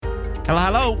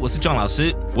Hello， 我是 John 老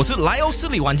师，我是莱欧斯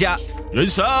里玩家，人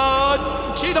生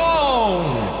启动，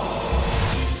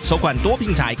首款多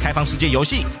平台开放世界游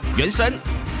戏《原神》，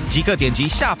即刻点击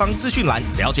下方资讯栏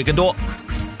了解更多。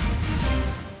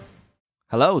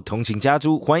Hello， 同情家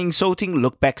族，欢迎收听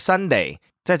Look Back Sunday。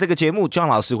在这个节目 ，John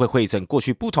老师会汇整过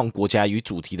去不同国家与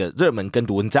主题的热门跟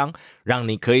读文章，让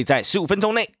你可以在15分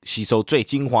钟内吸收最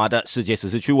精华的世界时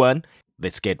事趣闻。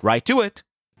Let's get right to it.The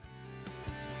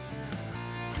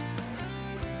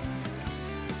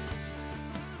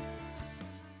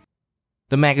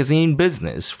magazine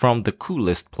business from the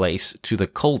coolest place to the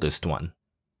coldest one.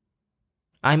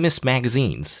 I miss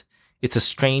magazines. It's a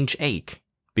strange ache,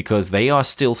 because they are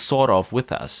still sort of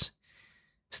with us.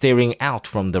 Staring out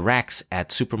from the racks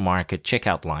at supermarket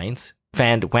checkout lines,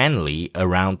 fanned wanly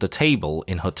around the table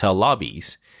in hotel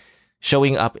lobbies,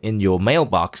 showing up in your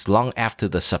mailbox long after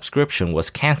the subscription was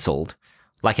cancelled,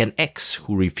 like an ex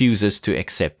who refuses to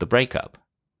accept the breakup.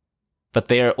 But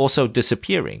they are also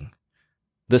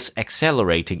disappearing.This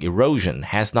accelerating erosion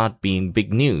has not been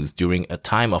big news during a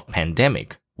time of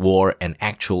pandemic, war, and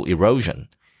actual erosion.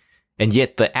 And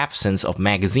yet the absence of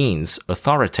magazines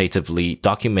authoritatively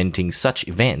documenting such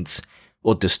events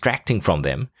or distracting from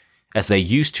them, as they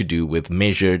used to do with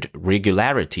measured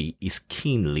regularity, is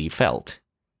keenly felt.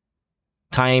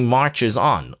 Time marches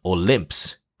on or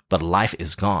limps, but life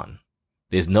is gone.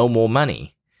 There's no more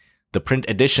money.The print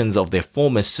editions of their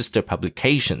former sister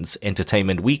publications,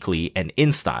 Entertainment Weekly and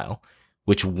InStyle,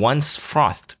 which once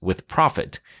frothed with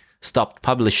profit, stopped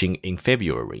publishing in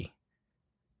February.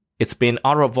 It's been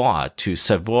au revoir to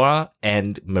Savoir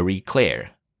and Marie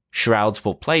Claire, shrouds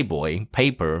for Playboy,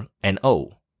 Paper, and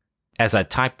O. As I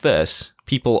type this,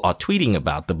 people are tweeting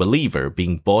about The Believer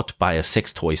being bought by a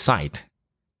sex toy site.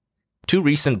 Two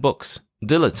recent books,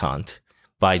 Dilettante,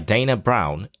 by Dana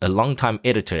Brown, a longtime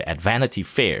editor at Vanity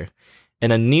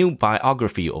Fair,and a new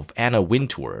biography of Anna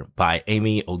Wintour by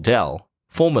Amy Odell,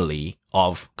 formerly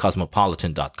of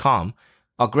Cosmopolitan.com,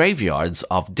 are graveyards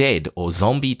of dead or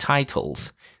zombie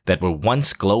titles that were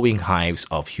once glowing hives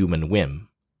of human whim.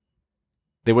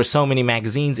 There were so many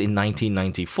magazines in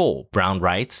 1994, Brown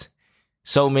writes.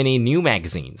 So many new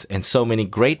magazines and so many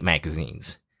great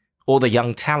magazines. All the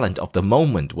young talent of the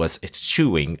moment was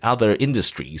eschewing other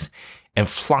industries and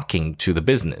flocking to the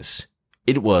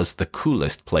business.It was the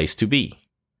coolest place to be.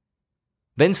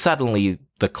 Then suddenly,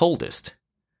 the coldest.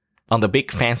 On the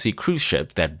big fancy cruise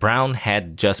ship that Brown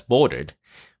had just boarded,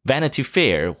 Vanity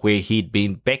Fair, where he'd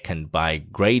been beckoned by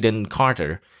Graydon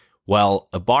Carter, while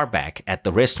a barback at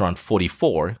the restaurant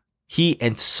 44, he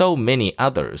and so many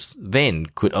others then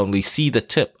could only see the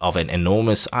tip of an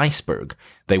enormous iceberg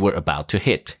they were about to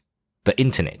hit, the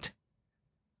internet.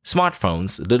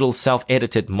 Smartphones, little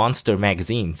self-edited monster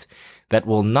magazines that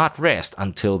will not rest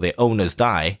until their owners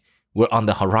die, were on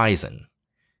the horizon.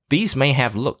 These may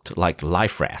have looked like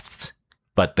life rafts,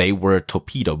 but they were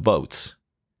torpedo boats.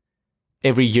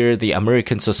 Every year, the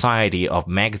American Society of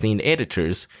Magazine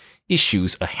Editors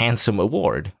issues a handsome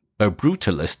award, a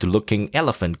brutalist-looking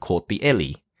elephant called the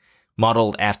Ellie,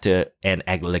 modeled after an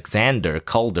Alexander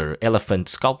Calder elephant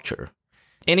sculpture.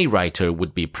 Any writer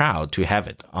would be proud to have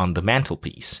it on the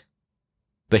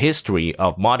mantelpiece.The history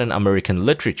of modern American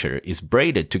literature is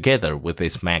braided together with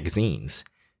its magazines.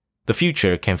 The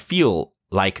future can feel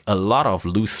like a lot of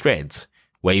loose threads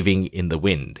waving in the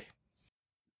wind.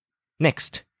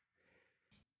 Next,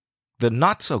 the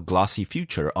not-so-glossy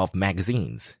future of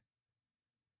magazines.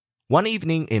 One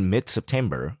evening in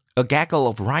mid-September, a gaggle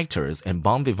of writers and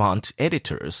bon vivant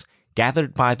editors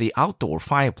gathered by the outdoor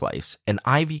fireplace and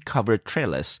ivy-covered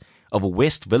trellis of a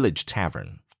West Village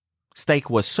tavern. Steak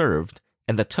was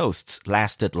served,and the toasts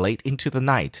lasted late into the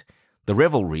night. The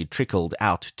revelry trickled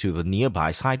out to the nearby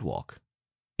sidewalk.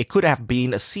 It could have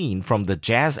been a scene from the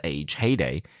Jazz Age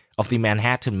heyday of the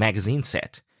Manhattan magazine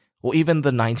set, or even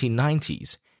the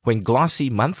 1990s, when glossy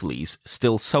monthlies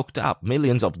still soaked up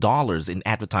millions of dollars in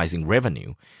advertising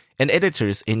revenue, and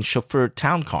editors in chauffeured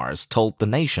town cars told the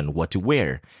nation what to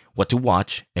wear, what to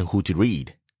watch, and who to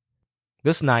read.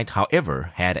 This night,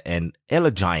 however, had an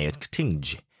elegiac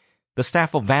tinge.The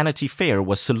staff of Vanity Fair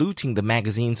was saluting the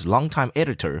magazine's longtime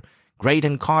editor,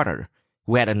 Graydon Carter,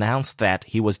 who had announced that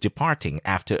he was departing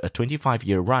after a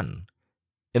 25-year run.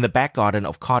 In the back garden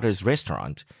of Carter's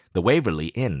restaurant, the Waverly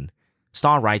Inn,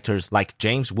 star writers like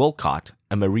James Wolcott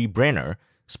and Marie Brenner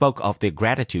spoke of their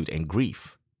gratitude and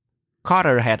grief.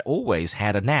 Carter had always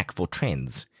had a knack for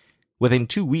trends. Within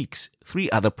 2 weeks, 3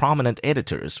 other prominent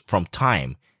editors from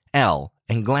Time, Elle,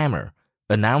 and Glamour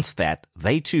announced that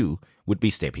they too would be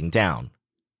stepping down.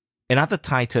 Another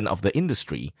titan of the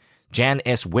industry, Jan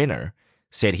S. Wenner,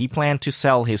 said he planned to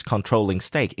sell his controlling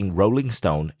stake in Rolling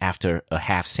Stone after a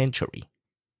half-century.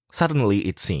 Suddenly,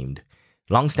 it seemed,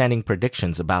 long-standing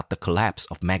predictions about the collapse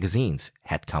of magazines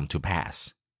had come to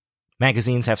pass.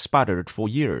 Magazines have sputtered for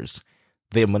years,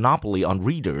 their monopoly on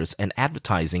readers and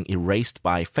advertising erased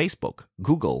by Facebook,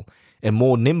 Google, and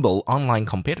more nimble online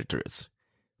competitors.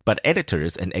 But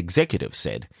editors and executives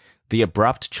said the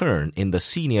abrupt churn in the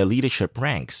senior leadership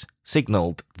ranks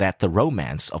signaled that the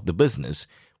romance of the business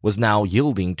was now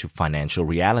yielding to financial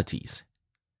realities.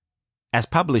 As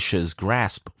publishers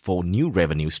grasp for new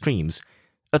revenue streams,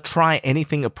 a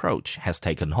try-anything approach has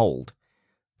taken hold.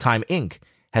 Time Inc.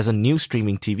 has a new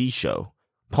streaming TV show,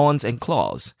 Pawns and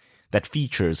Claws, that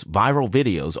features viral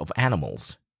videos of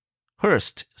animals.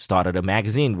 Hearst started a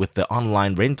magazine with the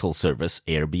online rental service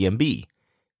Airbnb.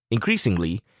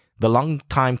 Increasingly, the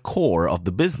long-time core of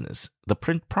the business, the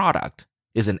print product,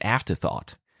 is an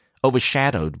afterthought,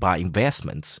 overshadowed by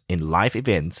investments in live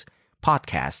events,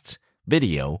 podcasts,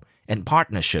 video, and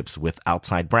partnerships with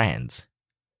outside brands.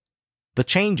 The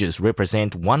changes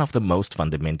represent one of the most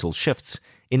fundamental shifts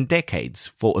in decades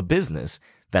for a business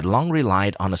that long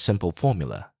relied on a simple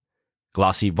formula: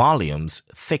 glossy volumes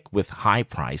thick with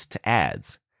high-priced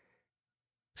ads.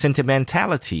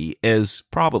 Sentimentality is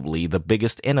probably the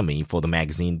biggest enemy for the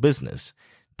magazine business,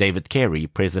 David Carey,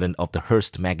 president of the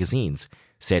Hearst magazines,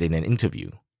 said in an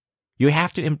interview. You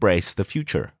have to embrace the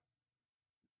future.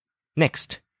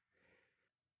 Next.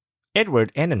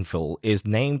 Edward Enninful is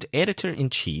named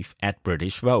editor-in-chief at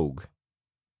British Vogue.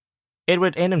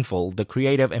 Edward Enninful, the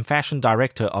creative and fashion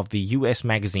director of the US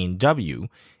magazine W,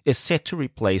 is set to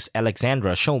replace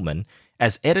Alexandra Shulman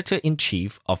as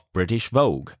editor-in-chief of British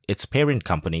Vogue, its parent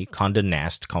company, Condé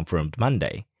Nast confirmed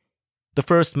Monday. The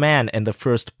first man and the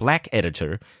first black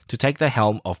editor to take the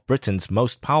helm of Britain's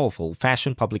most powerful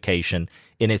fashion publication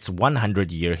in its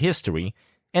 100-year history,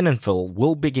 Enninful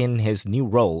will begin his new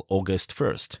role August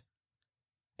 1st.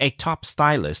 A top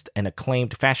stylist and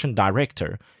acclaimed fashion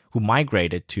director who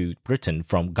migrated to Britain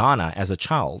from Ghana as a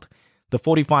child, the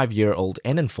 45-year-old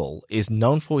Enninful is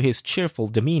known for his cheerful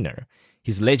demeanor,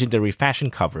 his legendary fashion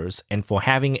covers, and for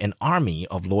having an army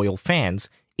of loyal fans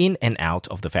in and out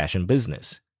of the fashion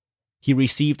business. He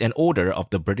received an Order of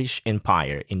the British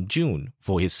Empire in June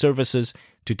for his services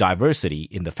to diversity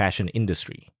in the fashion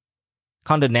industry.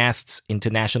 Condé Nast's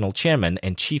international chairman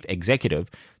and chief executive,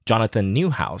 Jonathan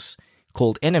Newhouse,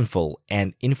 called Enninful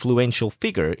an influential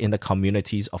figure in the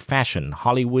communities of fashion,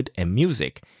 Hollywood, and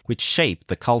music, which shaped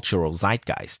the cultural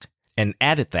zeitgeist, and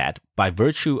added that, by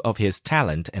virtue of his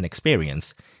talent and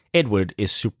experience, Edward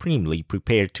is supremely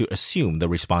prepared to assume the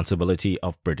responsibility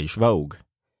of British Vogue.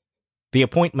 The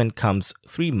appointment comes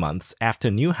 3 months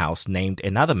after Newhouse named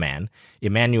another man,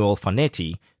 Emanuele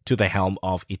Fonetti, to the helm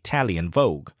of Italian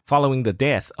Vogue, following the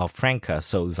death of Franca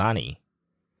Sozzani.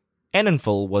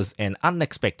 Enninful was an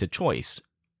unexpected choice.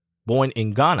 Born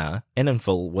in Ghana,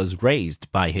 Enninful was raised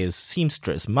by his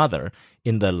seamstress mother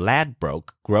in the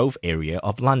Ladbroke Grove area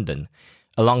of London,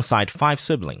 alongside 5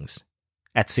 siblings.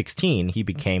 At 16, he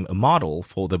became a model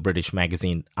for the British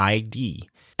magazine ID,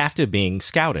 after being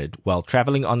scouted while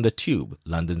traveling on the Tube,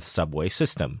 London's subway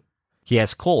system. He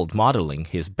has called modeling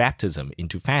his baptism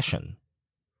into fashion.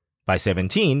 By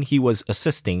 17, he was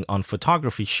assisting on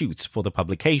photography shoots for the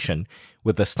publication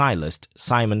with the stylist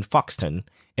Simon Foxton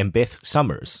and Beth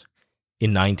Summers.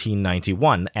 In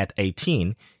 1991, at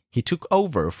 18, he took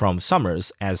over from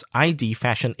Summers as ID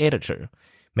fashion editor,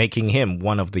 making him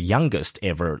one of the youngest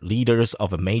ever leaders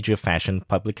of a major fashion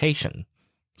publication.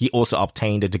 He also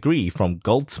obtained a degree from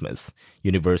Goldsmiths,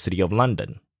 University of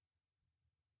London.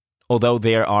 Although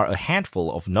there are a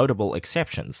handful of notable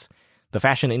exceptions, the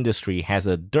fashion industry has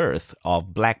a dearth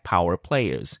of black power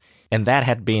players, and that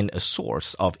had been a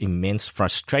source of immense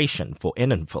frustration for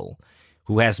Enninful,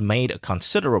 who has made a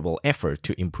considerable effort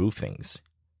to improve things.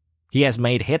 He has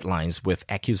made headlines with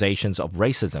accusations of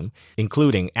racism,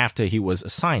 including after he was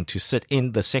assigned to sit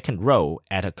in the second row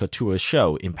at a couture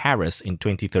show in Paris in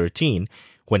 2013,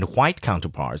 when white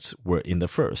counterparts were in the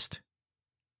first.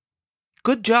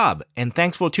 Good job, and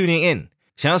thanks for tuning in.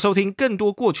 想要收听更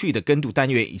多过去的跟读单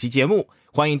元以及节目，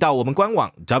欢迎到我们官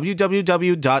网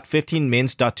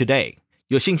www.15mins.today。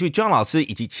有兴趣 John 老师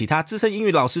以及其他资深英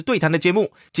语老师对谈的节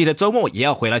目，记得周末也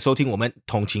要回来收听我们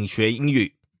通勤学英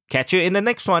语。Catch you in the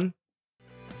next one!